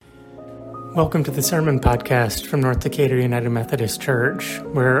Welcome to the Sermon Podcast from North Decatur United Methodist Church,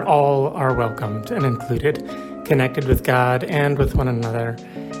 where all are welcomed and included, connected with God and with one another,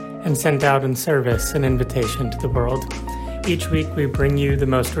 and sent out in service and invitation to the world. Each week we bring you the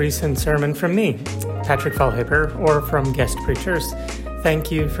most recent sermon from me, Patrick Fallhaber, or from guest preachers.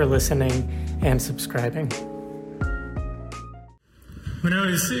 Thank you for listening and subscribing. When I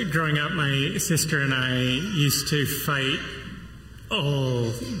was growing up, my sister and I used to fight all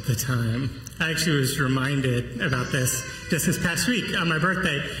the time. I actually was reminded about this just this past week on my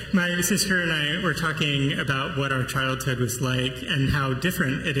birthday. My sister and I were talking about what our childhood was like and how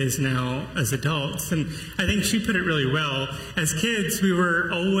different it is now as adults. And I think she put it really well. As kids, we were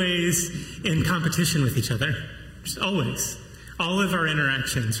always in competition with each other. Just always. All of our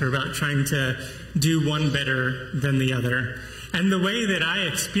interactions were about trying to do one better than the other. And the way that I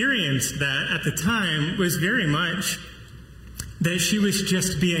experienced that at the time was very much that she was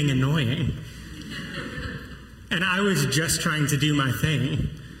just being annoying. And I was just trying to do my thing.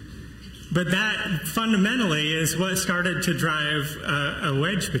 But that fundamentally is what started to drive a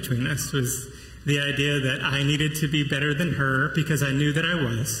wedge between us, was the idea that I needed to be better than her because I knew that I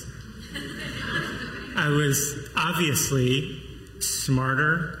was. I was obviously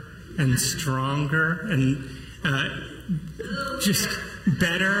smarter and stronger and just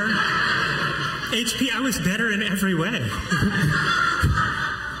better. I was better in every way.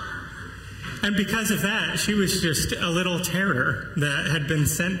 And because of that, she was just a little terror that had been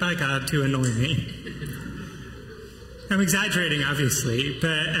sent by God to annoy me. I'm exaggerating, obviously, but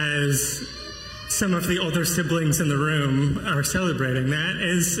as some of the older siblings in the room are celebrating,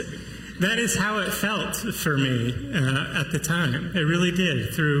 that is how it felt for me at the time. It really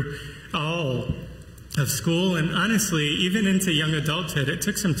did. Through all of school, and honestly, even into young adulthood, it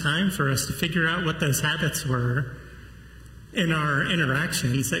took some time for us to figure out what those habits were in our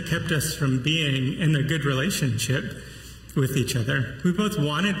interactions that kept us from being in a good relationship with each other. We both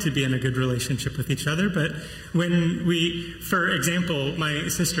wanted to be in a good relationship with each other, but when we, for example, my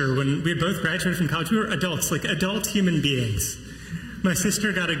sister, when we had both graduated from college, we were adults, like adult human beings. My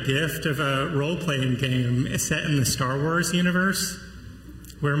sister got a gift of a role-playing game set in the Star Wars universe.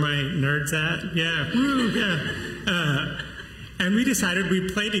 Where my nerds at? Yeah, woo, yeah. And we decided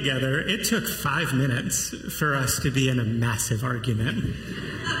we'd play together. It took 5 minutes for us to be in a massive argument.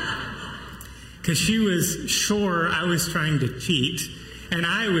 Because she was sure I was trying to cheat, and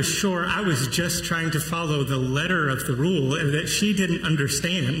I was sure I was just trying to follow the letter of the rule and that she didn't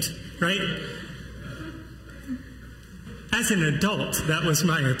understand, right? As an adult, that was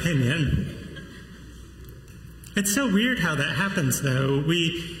my opinion. It's so weird how that happens, though.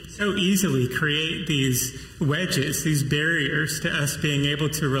 We so easily create these wedges, these barriers to us being able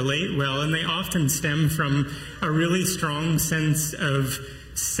to relate well, and they often stem from a really strong sense of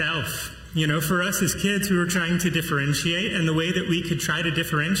self. You know, for us as kids, we were trying to differentiate, and the way that we could try to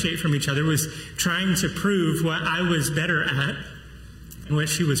differentiate from each other was trying to prove what I was better at and what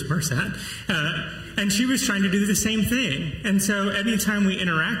she was worse at. And she was trying to do the same thing. And so anytime we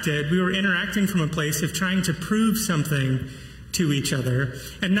interacted, we were interacting from a place of trying to prove something to each other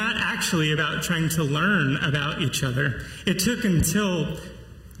and not actually about trying to learn about each other. It took until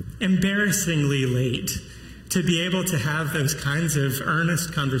embarrassingly late to be able to have those kinds of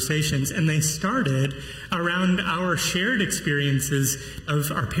earnest conversations. And they started around our shared experiences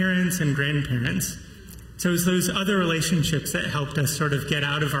of our parents and grandparents. So it was those other relationships that helped us sort of get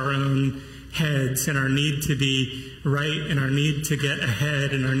out of our own heads and our need to be right and our need to get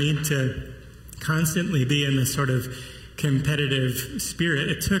ahead and our need to constantly be in this sort of competitive spirit.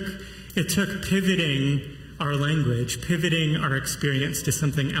 It took pivoting our language, pivoting our experience to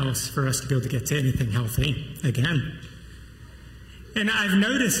something else for us to be able to get to anything healthy again. And I've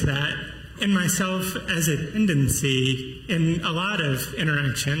noticed that in myself as a tendency in a lot of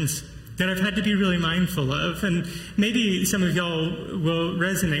interactions that I've had to be really mindful of. And maybe some of y'all will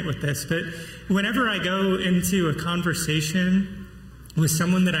resonate with this, but whenever I go into a conversation with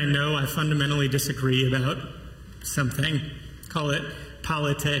someone that I know I fundamentally disagree about something, call it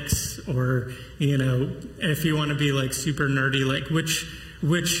politics, or, you know, if you want to be like super nerdy, like which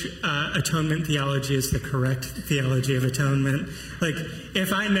atonement theology is the correct theology of atonement. Like,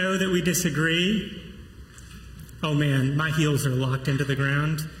 if I know that we disagree, oh man, my heels are locked into the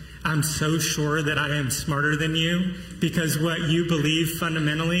ground. I'm so sure that I am smarter than you because what you believe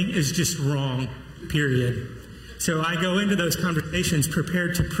fundamentally is just wrong, period. So I go into those conversations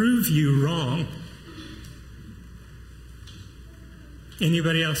prepared to prove you wrong.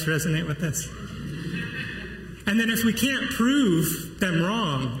 Anybody else resonate with this? And then if we can't prove them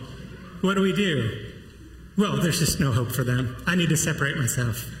wrong, what do? Well, there's just no hope for them. I need to separate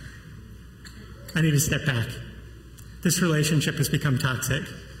myself. I need to step back. This relationship has become toxic.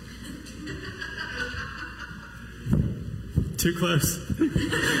 Too close.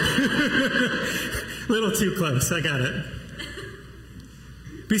 Little too close. I got it.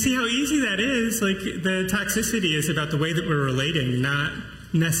 But you see how easy that is? Like, the toxicity is about the way that we're relating, not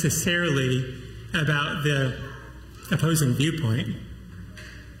necessarily about the opposing viewpoint.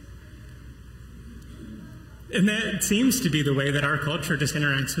 And that seems to be the way that our culture just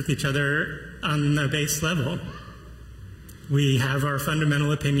interacts with each other on the base level. We have our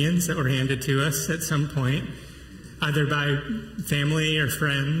fundamental opinions that were handed to us at some point, either by family or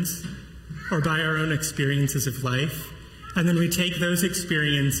friends, or by our own experiences of life. And then we take those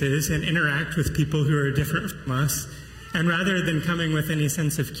experiences and interact with people who are different from us. And rather than coming with any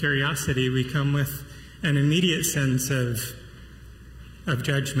sense of curiosity, we come with an immediate sense of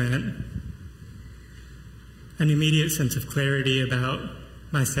judgment, an immediate sense of clarity about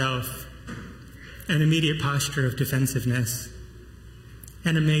myself, an immediate posture of defensiveness.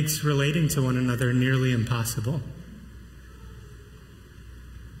 And it makes relating to one another nearly impossible.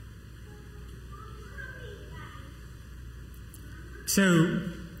 So,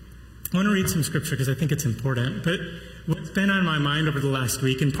 I want to read some scripture because I think it's important. But what's been on my mind over the last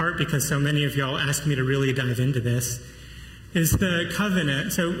week, in part because so many of y'all asked me to really dive into this, is the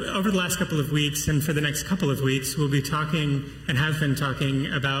covenant. So, over the last couple of weeks and for the next couple of weeks, we'll be talking and have been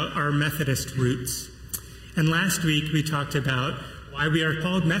talking about our Methodist roots. And last week we talked about why we are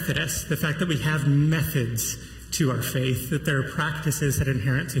called Methodists, the fact that we have methods to our faith, that there are practices that are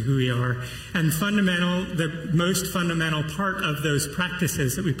inherent to who we are. And the most fundamental part of those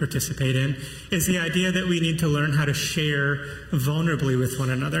practices that we participate in is the idea that we need to learn how to share vulnerably with one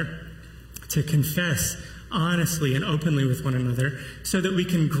another, to confess honestly and openly with one another, so that we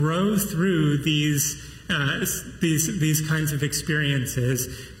can grow through these kinds of experiences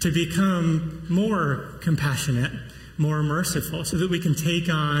to become more compassionate, more merciful, so that we can take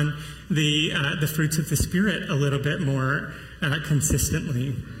on the fruits of the Spirit a little bit more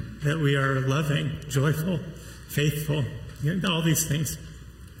consistently, that we are loving, joyful, faithful, all these things.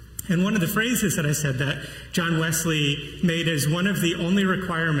 And one of the phrases that I said that John Wesley made as one of the only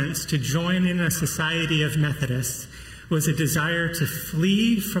requirements to join in a society of Methodists was a desire to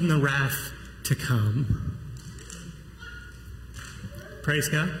flee from the wrath to come. Praise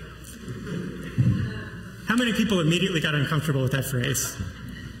God. How many people immediately got uncomfortable with that phrase?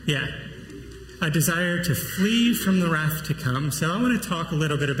 Yeah. A desire to flee from the wrath to come. So I want to talk a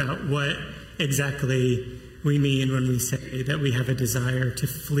little bit about what exactly we mean when we say that we have a desire to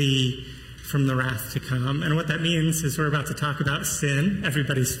flee from the wrath to come. And what that means is we're about to talk about sin,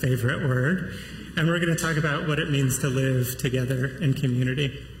 everybody's favorite word, and we're going to talk about what it means to live together in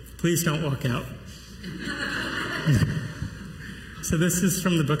community. Please don't walk out. So this is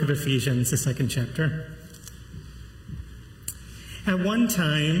from the book of Ephesians, the 2nd chapter. At one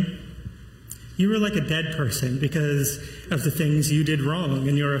time, you were like a dead person because of the things you did wrong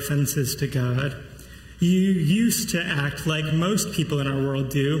and your offenses to God. You used to act like most people in our world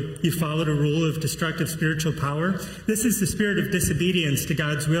do. You followed a rule of destructive spiritual power. This is the spirit of disobedience to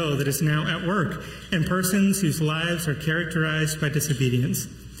God's will that is now at work in persons whose lives are characterized by disobedience.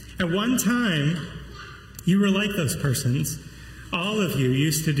 At one time, you were like those persons. All of you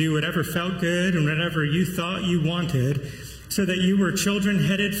used to do whatever felt good and whatever you thought you wanted, so that you were children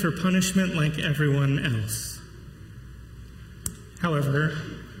headed for punishment like everyone else. However,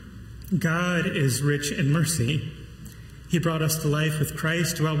 God is rich in mercy. He brought us to life with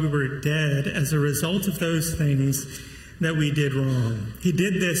Christ while we were dead as a result of those things that we did wrong. He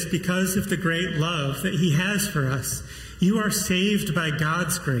did this because of the great love that he has for us. You are saved by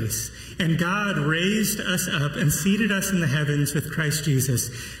God's grace, and God raised us up and seated us in the heavens with Christ Jesus.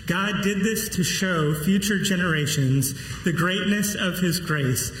 God did this to show future generations the greatness of his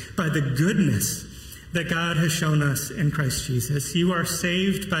grace by the goodness that God has shown us in Christ Jesus. You are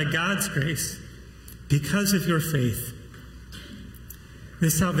saved by God's grace because of your faith.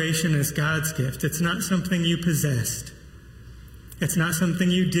 This salvation is God's gift. It's not something you possessed. It's not something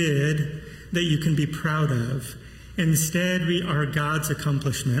you did that you can be proud of. Instead, we are God's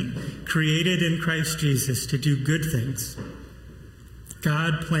accomplishment, created in Christ Jesus to do good things.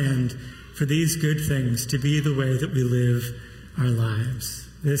 God planned for these good things to be the way that we live our lives.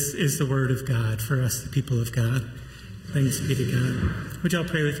 This is the word of God for us, the people of God. Thanks be to God. Would y'all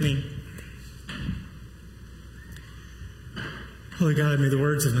pray with me? Holy God, may the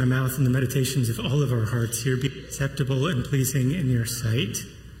words of my mouth and the meditations of all of our hearts here be acceptable and pleasing in your sight,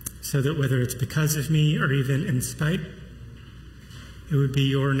 so that whether it's because of me or even in spite, it would be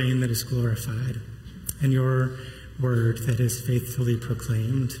your name that is glorified and your word that is faithfully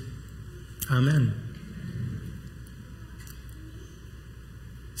proclaimed. Amen.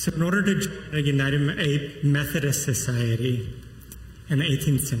 So in order to unite a Methodist society in the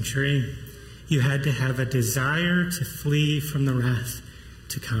 18th century, you had to have a desire to flee from the wrath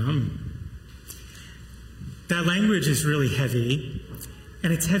to come. That language is really heavy,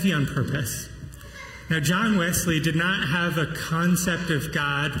 and it's heavy on purpose. Now, John Wesley did not have a concept of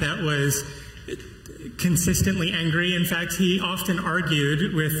God that was consistently angry. In fact, he often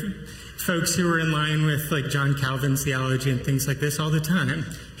argued with folks who were in line with like John Calvin's theology and things like this all the time.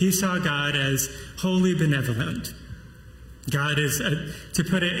 He saw God as wholly benevolent. God is, to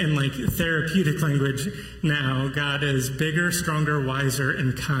put it in like therapeutic language now, God is bigger, stronger, wiser,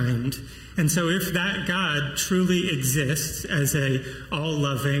 and kind. And so if that God truly exists as a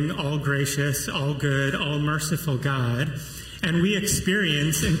all-loving, all-gracious, all-good, all-merciful God, and we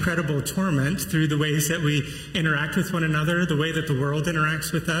experience incredible torment through the ways that we interact with one another, the way that the world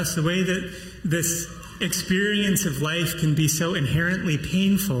interacts with us, the way that this experience of life can be so inherently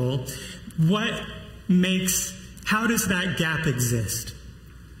painful, how does that gap exist?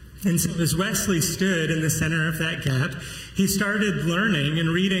 And so as Wesley stood in the center of that gap, he started learning and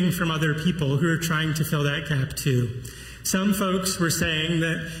reading from other people who are trying to fill that gap too. Some folks were saying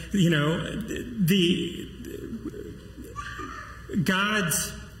that,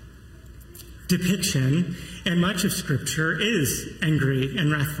 God's depiction and much of Scripture is angry and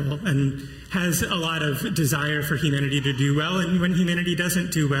wrathful and has a lot of desire for humanity to do well. And when humanity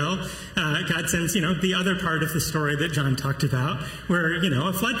doesn't do well, God sends, the other part of the story that John talked about, where,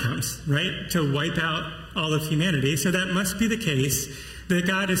 a flood comes, right, to wipe out all of humanity. So that must be the case that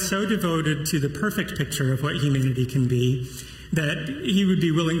God is so devoted to the perfect picture of what humanity can be that he would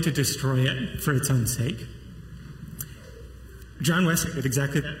be willing to destroy it for its own sake. John Wesley did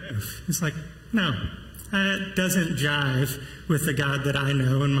exactly that. It's like, no, that doesn't jive with the God that I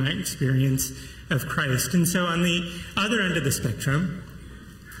know in my experience of Christ. And so on the other end of the spectrum,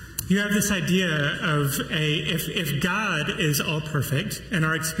 you have this idea of if God is all perfect and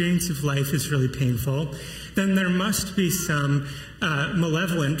our experience of life is really painful, then there must be some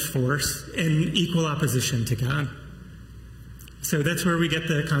malevolent force in equal opposition to God. So that's where we get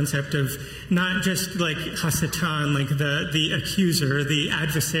the concept of not just like Hasatan, like the accuser, the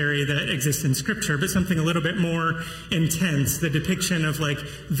adversary that exists in Scripture, but something a little bit more intense. The depiction of like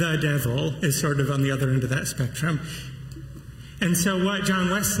the devil is sort of on the other end of that spectrum. And so what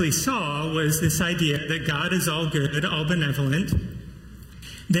John Wesley saw was this idea that God is all good, all benevolent.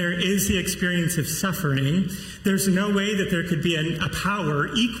 There is the experience of suffering. There's no way that there could be a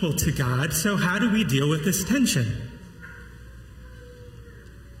power equal to God. So how do we deal with this tension?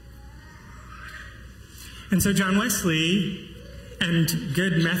 And so John Wesley and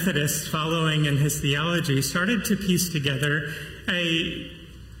good Methodists following in his theology started to piece together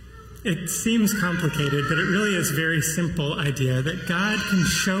it seems complicated, but it really is a very simple idea that God can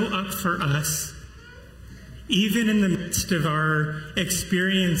show up for us even in the midst of our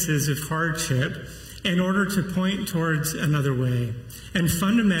experiences of hardship in order to point towards another way. And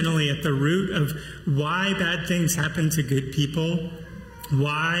fundamentally at the root of why bad things happen to good people,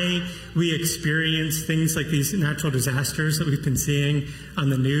 why we experience things like these natural disasters that we've been seeing on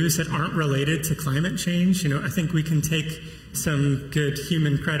the news that aren't related to climate change. I think we can take some good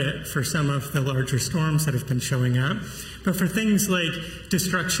human credit for some of the larger storms that have been showing up. But for things like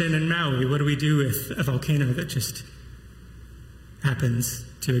destruction in Maui, what do we do with a volcano that just happens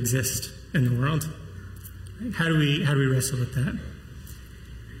to exist in the world? How do we wrestle with that?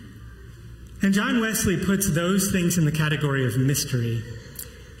 And John Wesley puts those things in the category of mystery,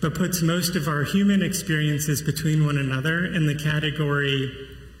 but puts most of our human experiences between one another in the category,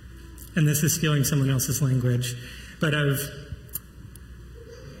 and this is stealing someone else's language, but of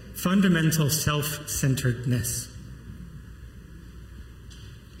fundamental self-centeredness.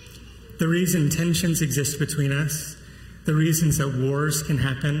 The reason tensions exist between us, the reasons that wars can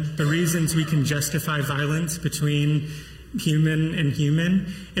happen, the reasons we can justify violence between human and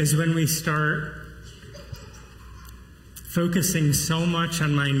human is when we start focusing so much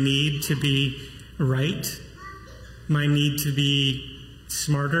on my need to be right, my need to be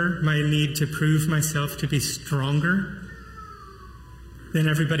smarter, my need to prove myself to be stronger than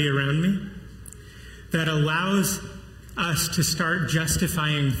everybody around me, that allows us to start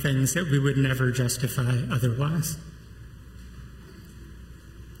justifying things that we would never justify otherwise.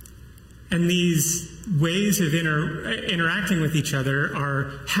 And these ways of interacting with each other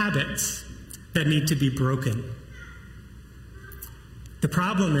are habits that need to be broken. The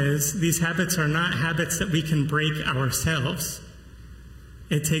problem is these habits are not habits that we can break ourselves.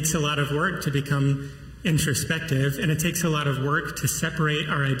 It takes a lot of work to become introspective, and it takes a lot of work to separate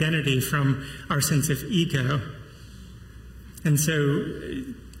our identity from our sense of ego. And so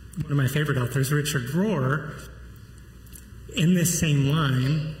one of my favorite authors, Richard Rohr, in this same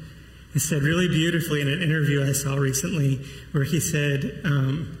line, has said really beautifully in an interview I saw recently, where he said,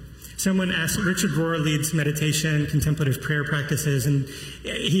 someone asked, Richard Rohr leads meditation, contemplative prayer practices, and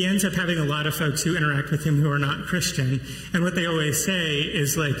he ends up having a lot of folks who interact with him who are not Christian. And what they always say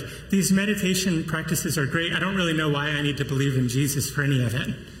is like, these meditation practices are great. I don't really know why I need to believe in Jesus for any of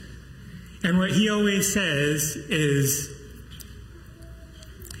it. And what he always says is,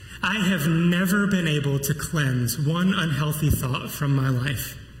 I have never been able to cleanse one unhealthy thought from my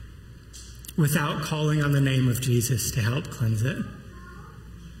life without calling on the name of Jesus to help cleanse it.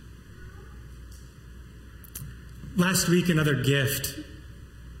 Last week, another gift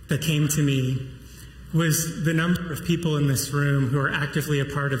that came to me was the number of people in this room who are actively a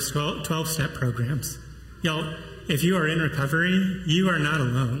part of 12-step programs. Y'all, if you are in recovery, you are not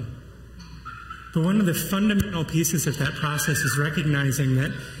alone. But one of the fundamental pieces of that process is recognizing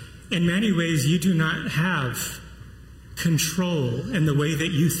that in many ways you do not have control in the way that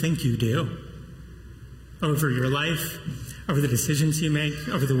you think you do over your life, over the decisions you make,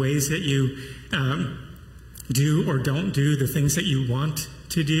 over the ways that you do or don't do the things that you want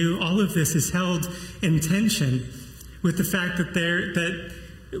to do. All of this is held in tension with the fact that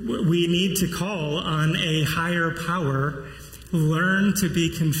we need to call on a higher power, learn to be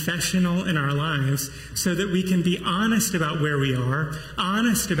confessional in our lives so that we can be honest about where we are,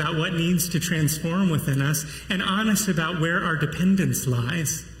 honest about what needs to transform within us, and honest about where our dependence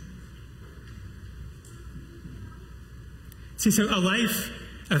lies. See, so a life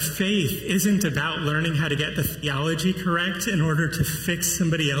of faith isn't about learning how to get the theology correct in order to fix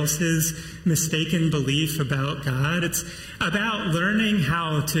somebody else's mistaken belief about God. It's about learning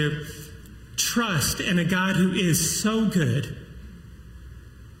how to trust in a God who is so good,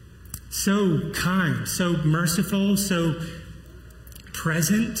 so kind, so merciful, so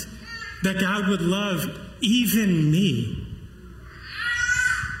present, that God would love even me,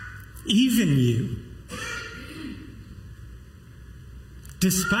 even you,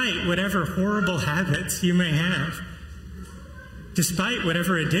 despite whatever horrible habits you may have, despite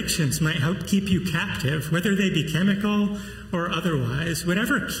whatever addictions might help keep you captive, whether they be chemical or otherwise,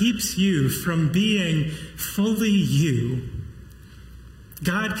 whatever keeps you from being fully you,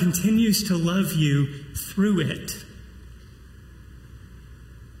 God continues to love you through it.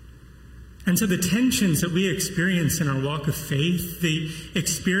 And so the tensions that we experience in our walk of faith, the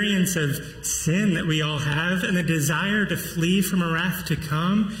experience of sin that we all have, and the desire to flee from a wrath to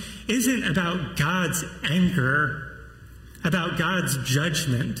come, isn't about God's anger, about God's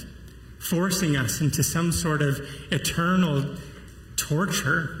judgment, forcing us into some sort of eternal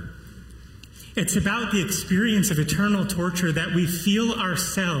torture. It's about the experience of eternal torture that we feel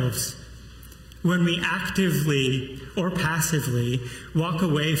ourselves when we actively or passively walk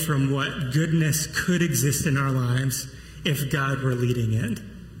away from what goodness could exist in our lives if God were leading it.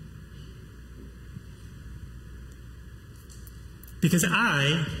 Because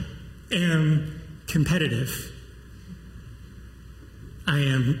I am competitive. I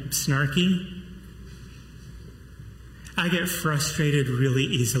am snarky. I get frustrated really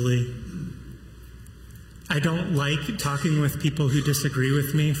easily. I don't like talking with people who disagree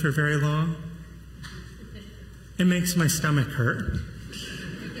with me for very long. It makes my stomach hurt.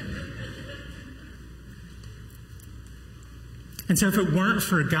 And so if it weren't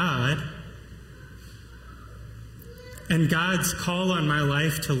for God and God's call on my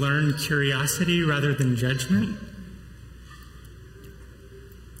life to learn curiosity rather than judgment,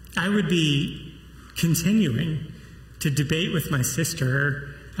 I would be continuing to debate with my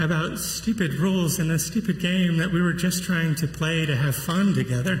sister about stupid rules in a stupid game that we were just trying to play to have fun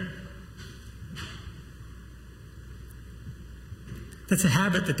together. That's a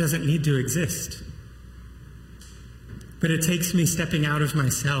habit that doesn't need to exist. But it takes me stepping out of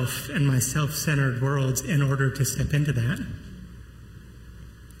myself and my self-centered worlds in order to step into that.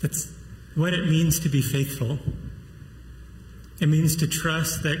 That's what it means to be faithful. It means to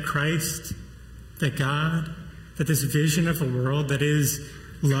trust that Christ, that God, that this vision of a world that is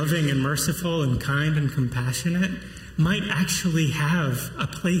loving and merciful and kind and compassionate might actually have a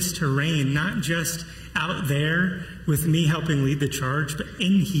place to reign, not just out there with me helping lead the charge, but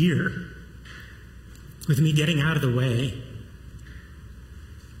in here, with me getting out of the way.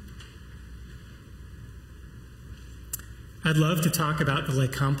 I'd love to talk about the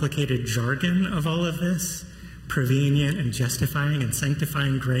complicated jargon of all of this, prevenient and justifying and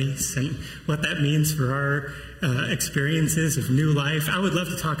sanctifying grace and what that means for our experiences of new life. I would love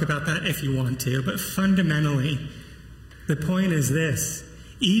to talk about that if you want to, but fundamentally, the point is this: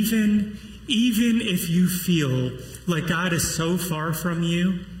 even if you feel like God is so far from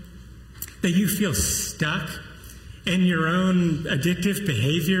you that you feel stuck in your own addictive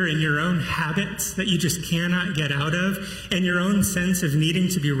behavior, in your own habits that you just cannot get out of, and your own sense of needing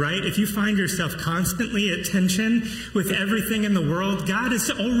to be right, if you find yourself constantly at tension with everything in the world, God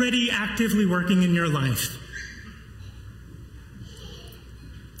is already actively working in your life.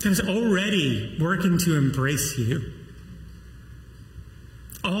 God is already working to embrace you.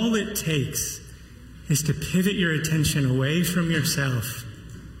 All it takes is to pivot your attention away from yourself,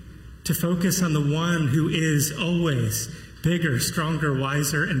 to focus on the one who is always bigger, stronger,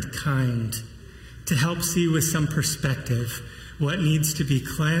 wiser, and kind, to help see with some perspective what needs to be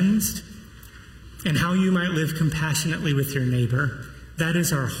cleansed and how you might live compassionately with your neighbor. That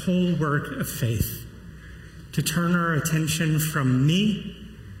is our whole work of faith, to turn our attention from me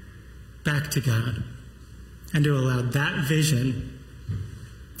back to God and to allow that vision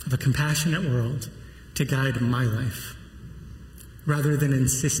of a compassionate world to guide my life, rather than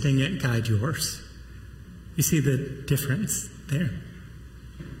insisting it guide yours. You see the difference there?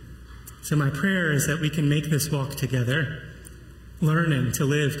 So my prayer is that we can make this walk together, learning to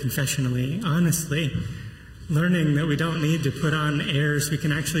live confessionally, honestly, learning that we don't need to put on airs. We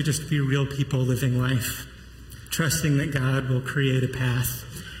can actually just be real people living life, trusting that God will create a path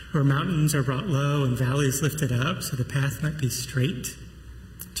where mountains are brought low and valleys lifted up, so the path might be straight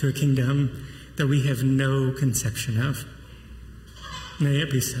to a kingdom that we have no conception of. May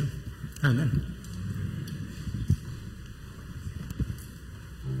it be so. Amen.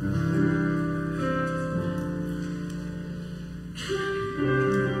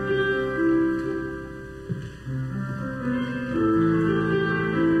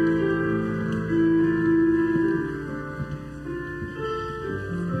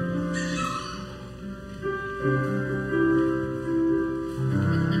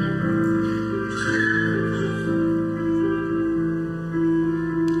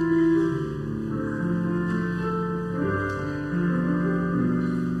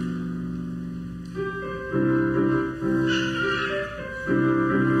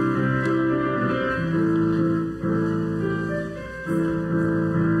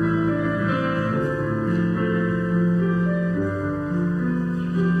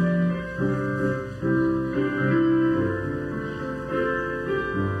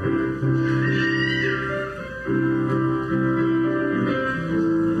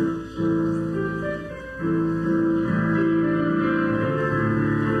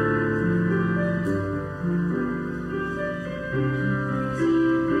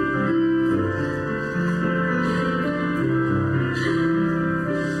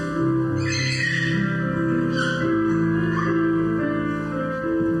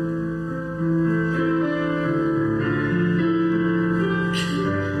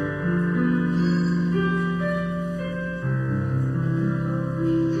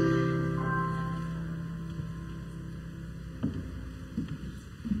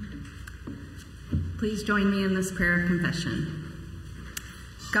 Please join me in this prayer of confession.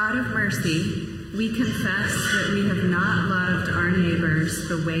 God of mercy, we confess that we have not loved our neighbors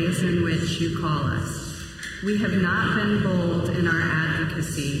the ways in which you call us. We have not been bold in our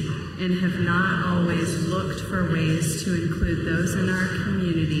advocacy and have not always looked for ways to include those in our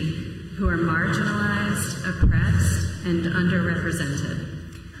community who are marginalized, oppressed, and underrepresented.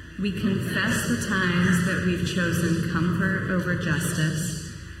 We confess the times that we've chosen comfort over justice.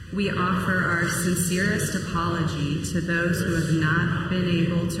 We offer our sincerest apology to those who have not been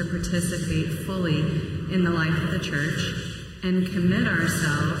able to participate fully in the life of the church and commit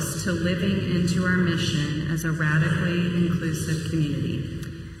ourselves to living into our mission as a radically inclusive community.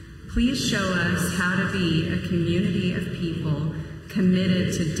 Please show us how to be a community of people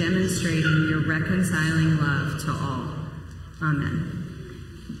committed to demonstrating your reconciling love to all. Amen.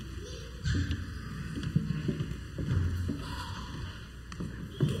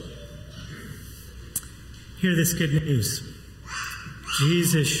 Hear this good news.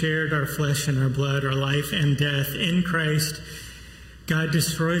 Jesus shared our flesh and our blood, our life and death. In Christ, God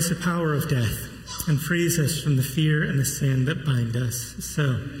destroys the power of death and frees us from the fear and the sin that bind us.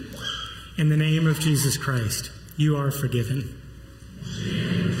 So, in the name of Jesus Christ, you are forgiven. In the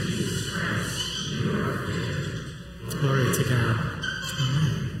name of Jesus Christ, you are forgiven. Glory to God.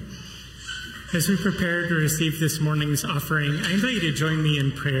 Amen. As we prepare to receive this morning's offering, I invite you to join me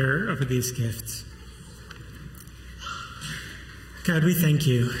in prayer over these gifts. God, we thank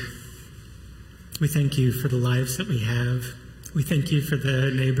you We thank you for the lives that we have. We thank you for the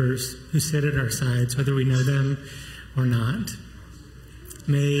neighbors who sit at our sides, whether we know them or not.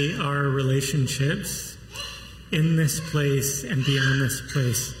 May our relationships in this place and beyond this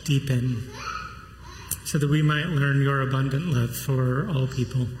place deepen, so that we might learn your abundant love for all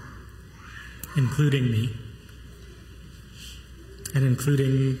people, including me, and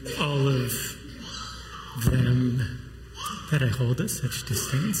including all of them that I hold at such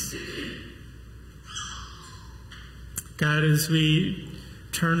distance. God, as we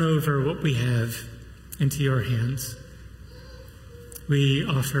turn over what we have into your hands, we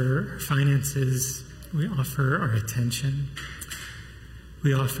offer finances, we offer our attention,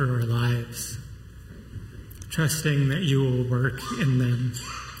 we offer our lives, trusting that you will work in them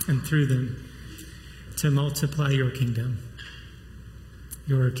and through them to multiply your kingdom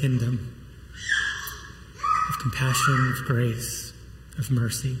of compassion, of grace, of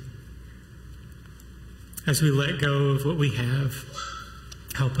mercy. As we let go of what we have,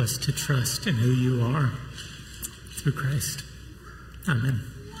 help us to trust in who you are through Christ. Amen.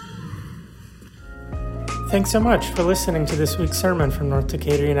 Thanks so much for listening to this week's sermon from North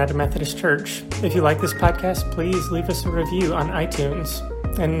Decatur United Methodist Church. If you like this podcast, please leave us a review on iTunes.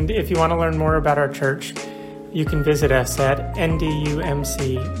 And if you want to learn more about our church, you can visit us at ndumc.org.